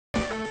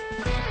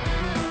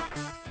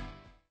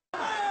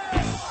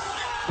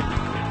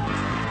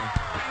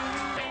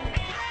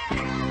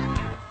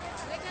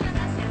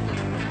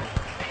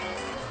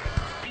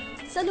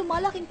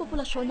malaking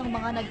populasyon ng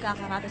mga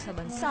nagkakarate sa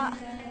bansa,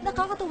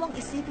 nakakatuwang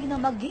isipin na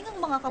maging ang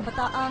mga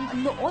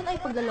kabataang noon ay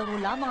paglalaro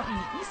lamang ang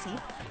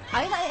iniisip,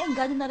 ay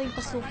naiengganyo na rin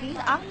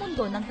pasukin ang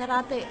mundo ng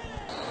karate.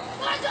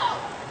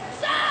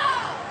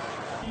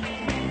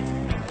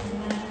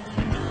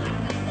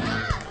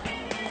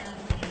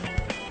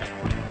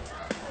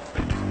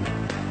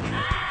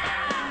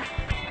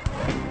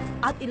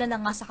 At ilan na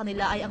nga sa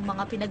kanila ay ang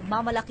mga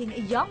pinagmamalaking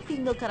young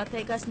female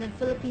karatekas ng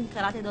Philippine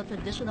Karate Do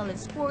Traditional and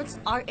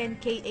Sports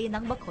RNKA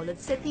ng Bacolod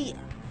City.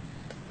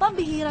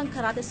 Pambihirang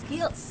karate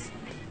skills.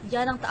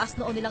 Yan ang taas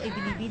noon nilang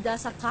ibinibida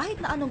sa kahit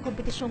na anong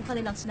kompetisyong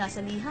kanilang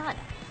sinasalihan,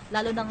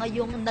 lalo na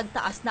ngayong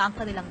nagtaas na ang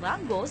kanilang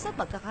ranggo sa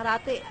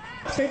pagkakarate.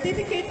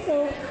 Certificate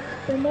for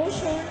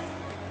promotion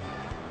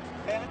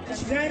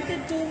is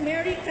granted to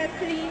Mary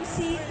Catherine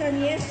C.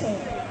 Canieso,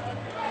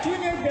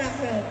 Junior Black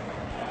Belt.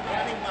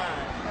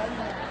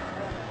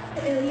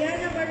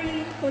 Eliana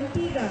Marie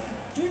Contiga,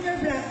 Junior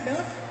Black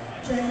Belt.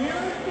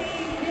 Janelle K.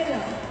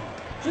 Villa,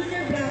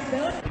 Junior Black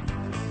Belt.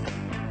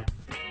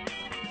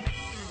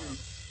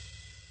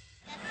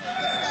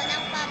 Gusto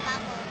ng papa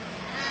ko,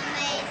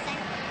 may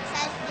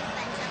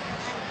self-defense ako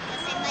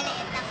kasi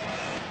maliit ako.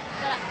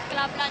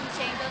 Club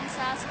launching doon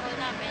sa school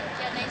namin,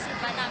 kaya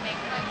naisipan namin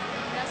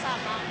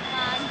magkasama,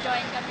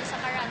 ma-join kami sa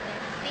karate.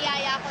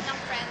 Niyaya ako ng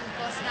friend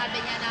ko,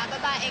 sinabi niya na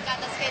babae ka,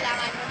 tapos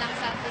kailangan mo ng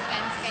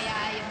self-defense, kaya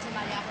yung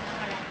sumali ako ng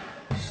karate.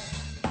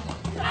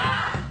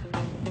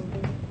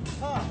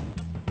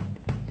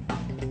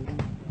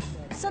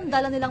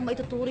 Sandalan nilang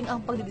maituturing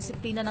ang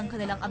pagdidisiplina ng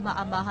kanilang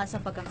ama-amahan sa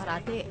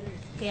pagkakarate.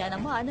 Kaya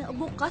naman,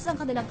 bukas ang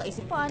kanilang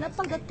kaisipan at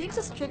pagdating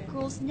sa strict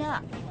rules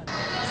niya.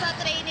 Sa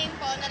training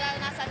po,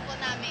 naranasan po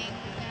namin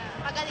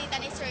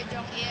pagalitan ni Sir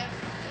Jong if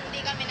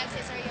hindi kami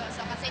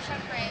nagsiseryoso. Kasi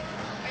syempre,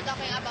 we're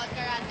talking about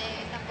karate,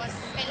 tapos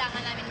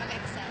kailangan namin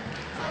mag-excel.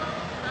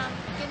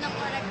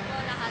 Kinakorek po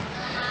lahat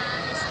ng mga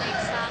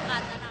mistakes sa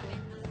kata namin.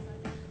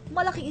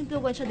 Malaking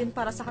impluwensya din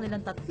para sa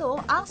kanilang tatlo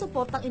ang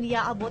suportang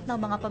iniaabot ng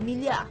mga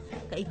pamilya,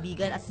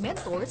 kaibigan at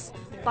mentors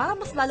para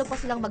mas lalo pa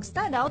silang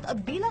mag-stand out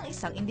bilang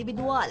isang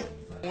individual.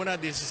 Una,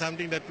 this is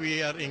something that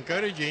we are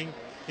encouraging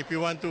if you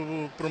want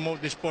to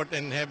promote the sport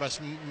and have as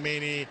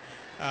many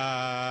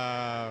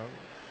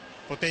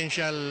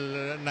potential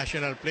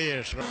national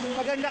players.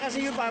 Maganda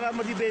kasi yun para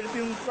ma-develop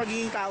yung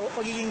pagiging tao,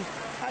 pagiging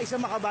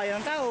isang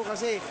makabayan ng tao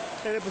kasi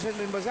represent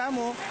mo yung bansa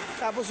mo,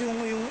 tapos yung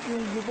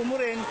grupo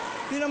mo rin,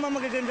 yun naman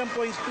magagandang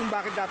points kung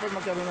bakit dapat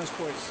magkaroon ng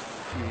sports.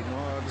 You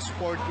know, the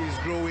sport is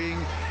growing.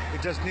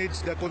 It just needs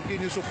the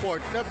continued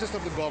support, not just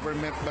of the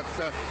government, but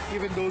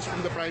even those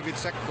from the private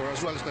sector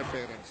as well as their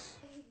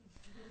parents.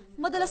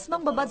 Madalas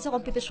mang babad sa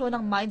kompetisyon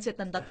ng mindset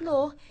ng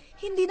tatlo,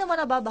 hindi naman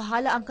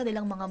nababahala ang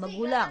kanilang mga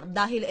magulang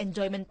dahil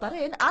enjoyment pa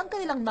rin ang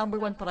kanilang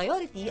 #1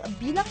 priority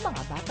bilang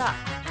mga bata.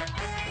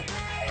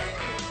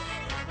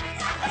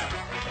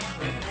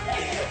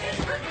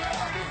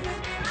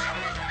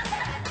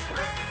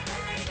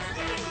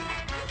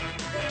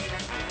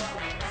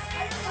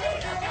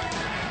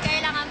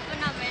 Kailangan po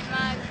namin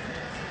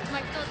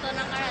magtuto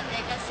ng karate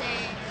kasi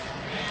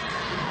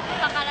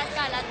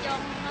pakalat-kalat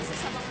yung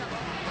masasamang loob.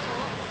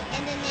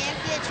 In the near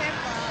future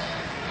po,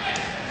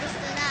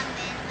 gusto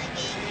namin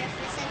maging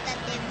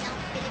representative ng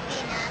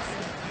Pilipinas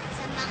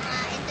sa mga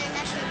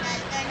international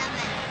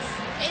tournaments.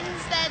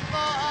 Instead po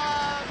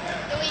of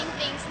doing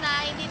things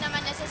na hindi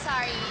naman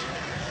necessary,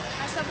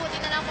 mas mabuti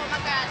na lang po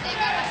mag-karate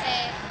ka kasi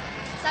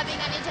sabi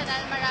nga ni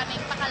Janelle, maraming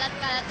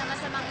pakalat-kalat na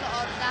masamang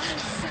loob.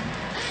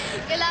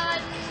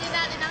 Kailangan din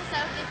natin ng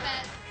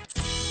self-defense.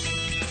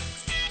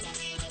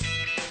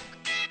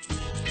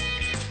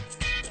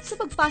 Sa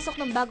pagpasok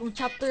ng bagong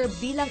chapter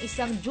bilang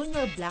isang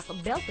junior black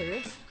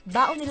belter,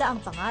 baon nila ang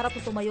pangarap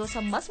na tumayo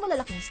sa mas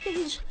malalaking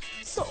stage,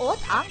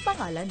 suot ang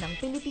pangalan ng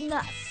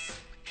Pilipinas.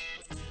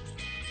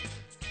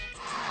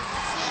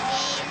 SEA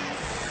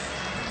Games,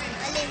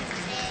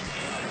 Olympics.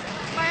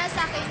 Para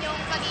sa akin,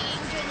 yung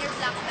pagiging junior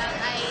black belt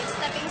ay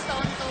stepping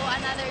stone to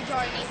another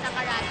journey sa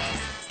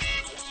karate.